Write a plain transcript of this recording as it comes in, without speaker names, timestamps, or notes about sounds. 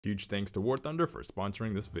Huge thanks to War Thunder for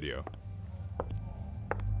sponsoring this video.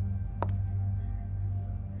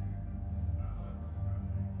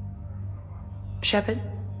 Shepard,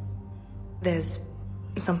 there's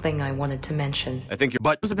something I wanted to mention. I think your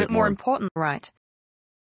butt was a bit more important, right?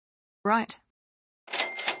 Right.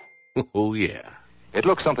 Oh, yeah. It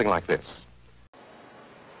looks something like this.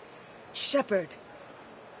 Shepard.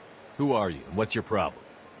 Who are you? What's your problem?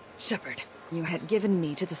 Shepard, you had given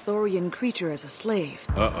me to the Thorian creature as a slave.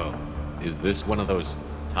 Uh-oh. Is this one of those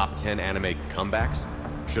top 10 anime comebacks?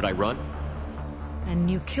 Should I run? And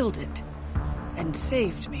you killed it. And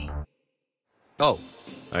saved me. Oh,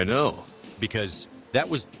 I know. Because that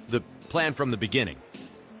was the plan from the beginning.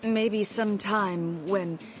 Maybe sometime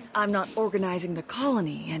when I'm not organizing the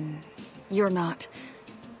colony and you're not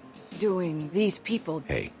doing these people.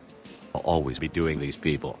 Hey, I'll always be doing these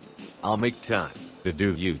people. I'll make time to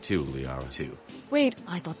do you too, Liara, too. Wait,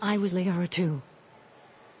 I thought I was Liara too.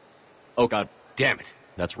 Oh, god damn it.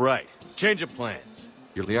 That's right. Change of plans.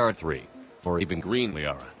 You're Liara 3. Or even Green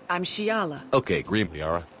Liara. I'm Shiala. Okay, Green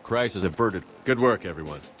Liara. Crisis averted. Good work,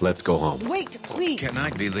 everyone. Let's go home. Wait, please! Can I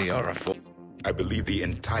be Liara for? I believe the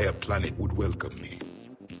entire planet would welcome me.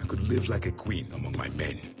 I could live like a queen among my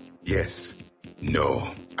men. Yes.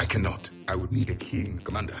 No, I cannot. I would need a king,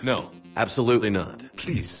 Commander. No, absolutely not.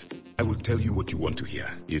 Please, I will tell you what you want to hear.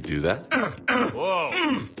 You do that? Whoa!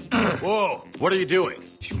 Whoa! What are you doing?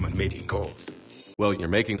 Human mating calls. Well, you're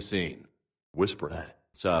making a scene. Whisper that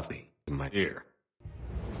softly in my ear.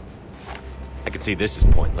 I can see this is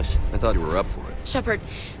pointless. I thought you were up for it. Shepard,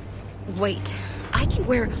 wait. I can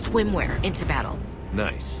wear swimwear into battle.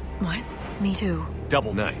 Nice. What? Me too.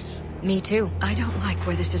 Double nice. Me too. I don't like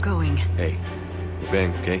where this is going. Hey, you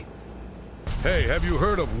bang, okay? Hey, have you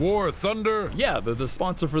heard of War Thunder? Yeah, they're the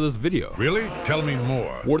sponsor for this video. Really? Tell me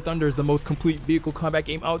more. War Thunder is the most complete vehicle combat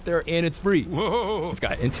game out there, and it's free. Whoa! It's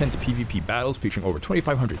got intense PvP battles featuring over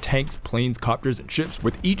 2,500 tanks, planes, copters, and ships,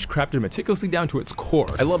 with each crafted meticulously down to its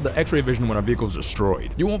core. I love the X-ray vision when a vehicle is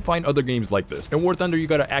destroyed. You won't find other games like this. In War Thunder, you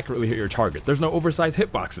gotta accurately hit your target. There's no oversized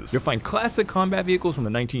hitboxes. You'll find classic combat vehicles from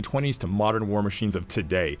the 1920s to modern war machines of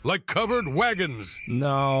today. Like covered wagons.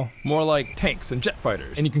 No, more like tanks and jet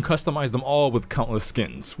fighters. And you can customize them all with countless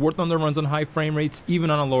skins. War Thunder runs on high frame rates,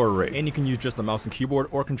 even on a lower rate, and you can use just the mouse and keyboard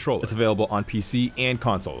or controller. It's available on PC and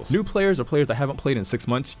consoles. New players or players that haven't played in 6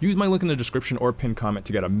 months, use my link in the description or pinned comment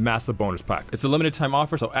to get a massive bonus pack. It's a limited time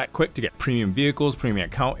offer, so act quick to get premium vehicles, premium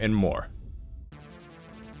account, and more.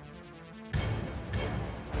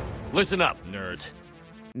 Listen up, nerds.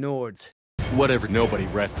 Nords. Whatever, nobody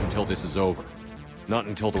rests until this is over. Not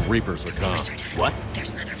until the Reapers are gone. What?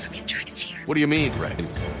 There's motherfucking dragons here. What do you mean,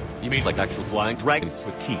 dragons? You mean like actual flying dragons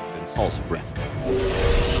with teeth and salsa breath?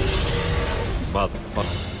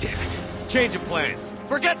 Motherfucker, damn it. Change of plans.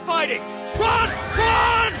 Forget fighting! Run!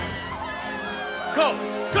 Run! Go!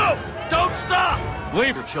 Go! Don't stop!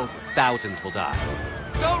 Leave your children. Thousands will die.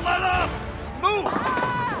 Don't let up! Move!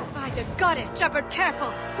 By the goddess, Shepard,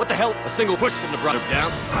 careful! What the hell? A single push shouldn't have brought him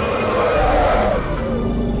down.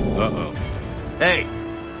 Uh-oh. Hey!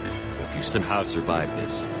 If you somehow survive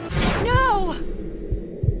this... No!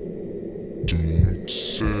 Don't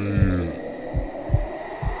say it.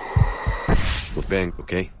 We'll bang,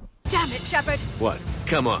 okay? Damn it, Shepard! What?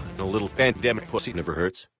 Come on, a little pandemic pussy never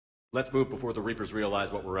hurts. Let's move before the Reapers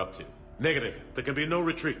realize what we're up to. Negative. There can be no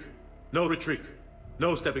retreat. No retreat.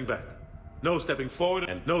 No stepping back. No stepping forward,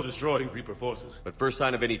 and no destroying Reaper forces. But first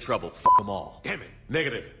sign of any trouble, fuck them all. Damn it.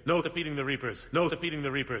 Negative. No defeating the Reapers. No defeating the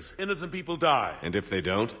Reapers. Innocent people die. And if they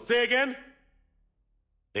don't? Say again?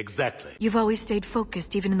 Exactly. You've always stayed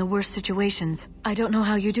focused, even in the worst situations. I don't know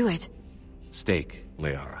how you do it. Steak,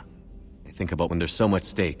 Liara. I think about when there's so much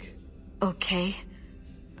steak. Okay.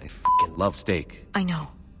 I fucking love steak. I know.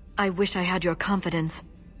 I wish I had your confidence.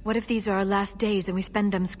 What if these are our last days and we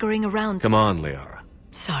spend them scurrying around? Come on, Liara.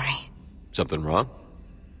 Sorry. Something wrong?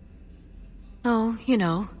 Oh, you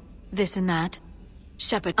know, this and that.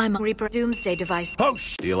 Shepard, I'm a Reaper doomsday device. Oh,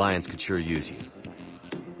 the Alliance could sure use you.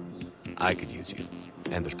 I could use you.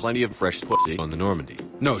 And there's plenty of fresh pussy on the Normandy.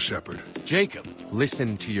 No, Shepard. Jacob,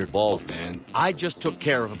 listen to your balls, man. I just took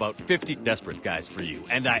care of about 50 desperate guys for you,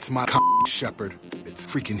 and It's my Shepard. It's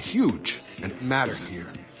freaking huge, and it matters here.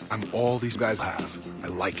 I'm all these guys have. I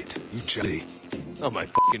like it. You jelly. Oh my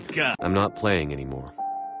fucking god. I'm not playing anymore.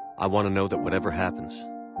 I want to know that whatever happens,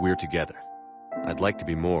 we're together. I'd like to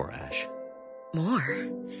be more, Ash. More?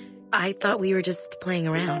 I thought we were just playing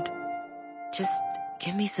around. Just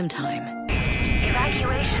give me some time.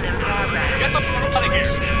 Evacuation in progress. Get the f*** out of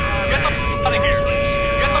here! Get the f*** out of here!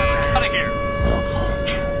 Get the f*** out of here!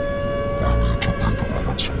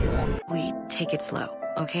 We take it slow,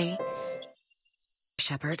 okay?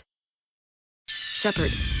 Shepard?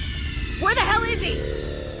 Shepard. Where the hell is he?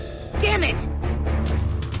 Damn it!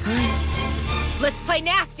 Fine. Let's play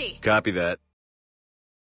nasty! Copy that.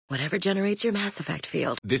 Whatever generates your Mass Effect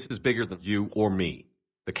field. This is bigger than you or me.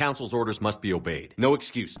 The Council's orders must be obeyed. No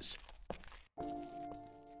excuses.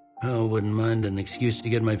 I wouldn't mind an excuse to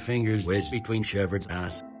get my fingers wedged between Shepard's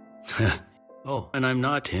ass. Oh, and I'm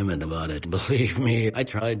not timid about it. Believe me, I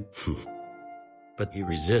tried. But he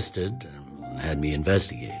resisted and had me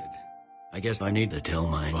investigated. I guess I need to tell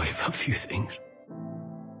my wife a few things.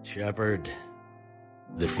 Shepard,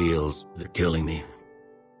 the feels, they're killing me.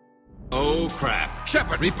 Oh, crap.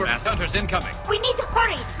 Shepard, Reaper ass hunters incoming. We need to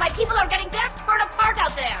hurry! My people are getting theirs torn apart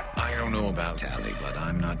out there! I don't know about Tally, but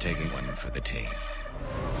I'm not taking one for the team.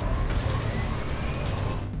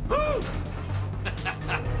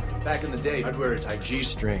 Back in the day, I'd wear a tight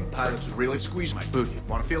G-string. Pilots would really squeeze my booty.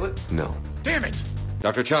 Want to feel it? No. Damn it!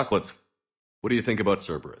 Dr. Chocolates, what do you think about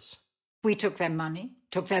Cerberus? We took their money,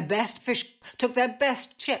 took their best fish, took their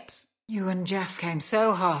best chips. You and Jeff came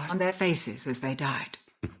so hard on their faces as they died.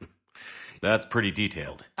 That's pretty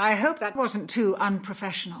detailed. I hope that wasn't too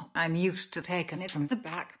unprofessional. I'm used to taking it from the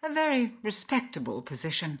back. A very respectable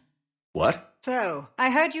position. What? So,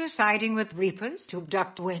 I heard you siding with Reapers to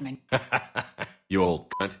abduct women. You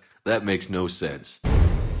old cunt. That makes no sense.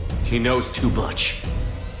 She knows too much.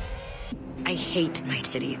 I hate my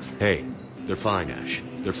titties. Hey, they're fine, Ash.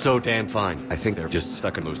 They're so damn fine. I think they're just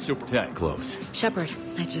stuck in those super tight clothes. Shepard,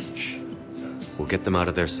 I just... Shh. We'll get them out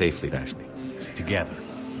of there safely, Ashley. Together.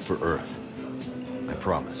 For Earth. I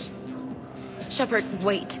promise. Shepard,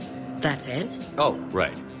 wait. That's it? Oh,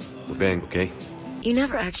 right. We're banged, okay? You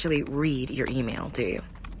never actually read your email, do you?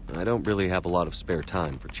 I don't really have a lot of spare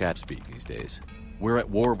time for chat speak these days. We're at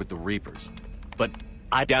war with the Reapers. But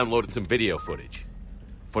I downloaded some video footage.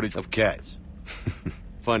 Footage of cats.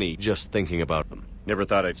 Funny just thinking about them. Never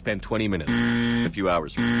thought I'd spend 20 minutes, a few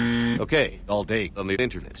hours. Okay, all day on the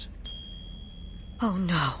internet. Oh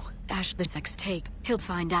no. Ash the sex tape. He'll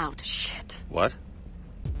find out. Shit. What?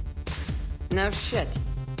 No shit.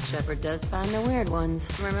 Shepard does find the weird ones.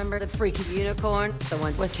 Remember the freaky unicorn? The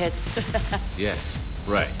ones with tits? Yes,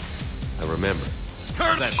 right. I remember.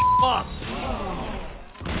 Turn that off!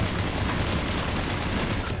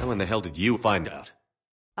 How in the hell did you find out?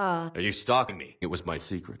 Are you stalking me? It was my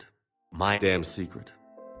secret. My damn secret.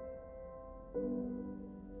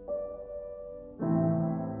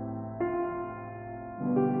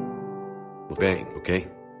 We'll bang, okay?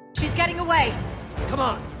 She's getting away. Come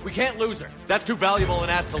on, we can't lose her. That's too valuable an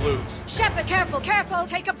ass to lose. Shepard, careful, careful.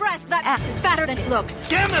 Take a breath. That ass is fatter than it looks.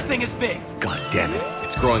 Damn, that thing is big! God damn it.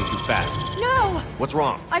 It's growing too fast. No! What's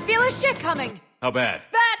wrong? I feel a shit coming. How bad?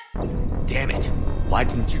 Bad! Damn it. Why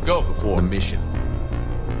didn't you go before the mission?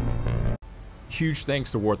 Huge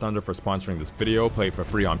thanks to War Thunder for sponsoring this video. Play for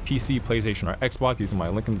free on PC, PlayStation, or Xbox using my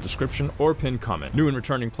link in the description or pinned comment. New and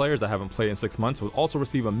returning players that haven't played in 6 months will also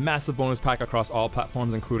receive a massive bonus pack across all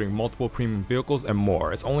platforms, including multiple premium vehicles and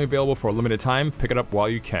more. It's only available for a limited time. Pick it up while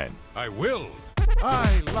you can. I will.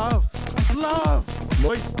 I love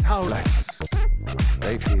moist towelettes.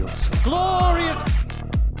 They feel so Glorious